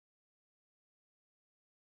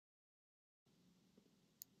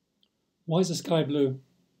Why is the sky blue?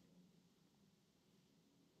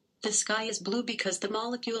 The sky is blue because the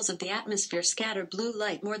molecules of the atmosphere scatter blue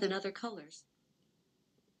light more than other colors.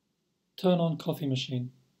 Turn on coffee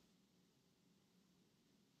machine.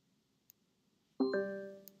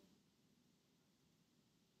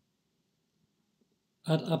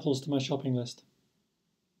 Add apples to my shopping list.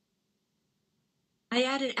 I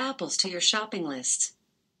added apples to your shopping list.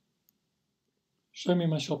 Show me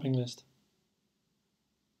my shopping list.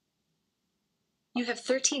 You have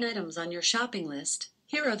 13 items on your shopping list.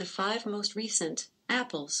 Here are the 5 most recent: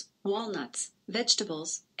 apples, walnuts,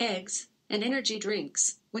 vegetables, eggs, and energy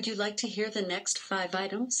drinks. Would you like to hear the next 5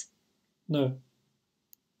 items? No.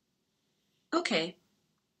 Okay.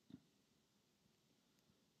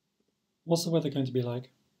 What's the weather going to be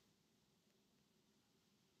like?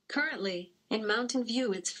 Currently, in Mountain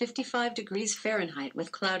View, it's 55 degrees Fahrenheit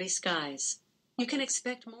with cloudy skies. You can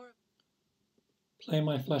expect more. Play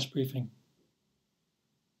my flash briefing.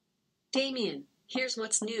 Damien, here's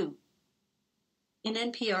what's new in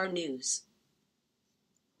NPR News.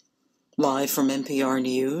 Live from NPR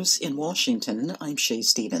News in Washington, I'm Shay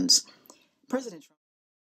Stevens. President Trump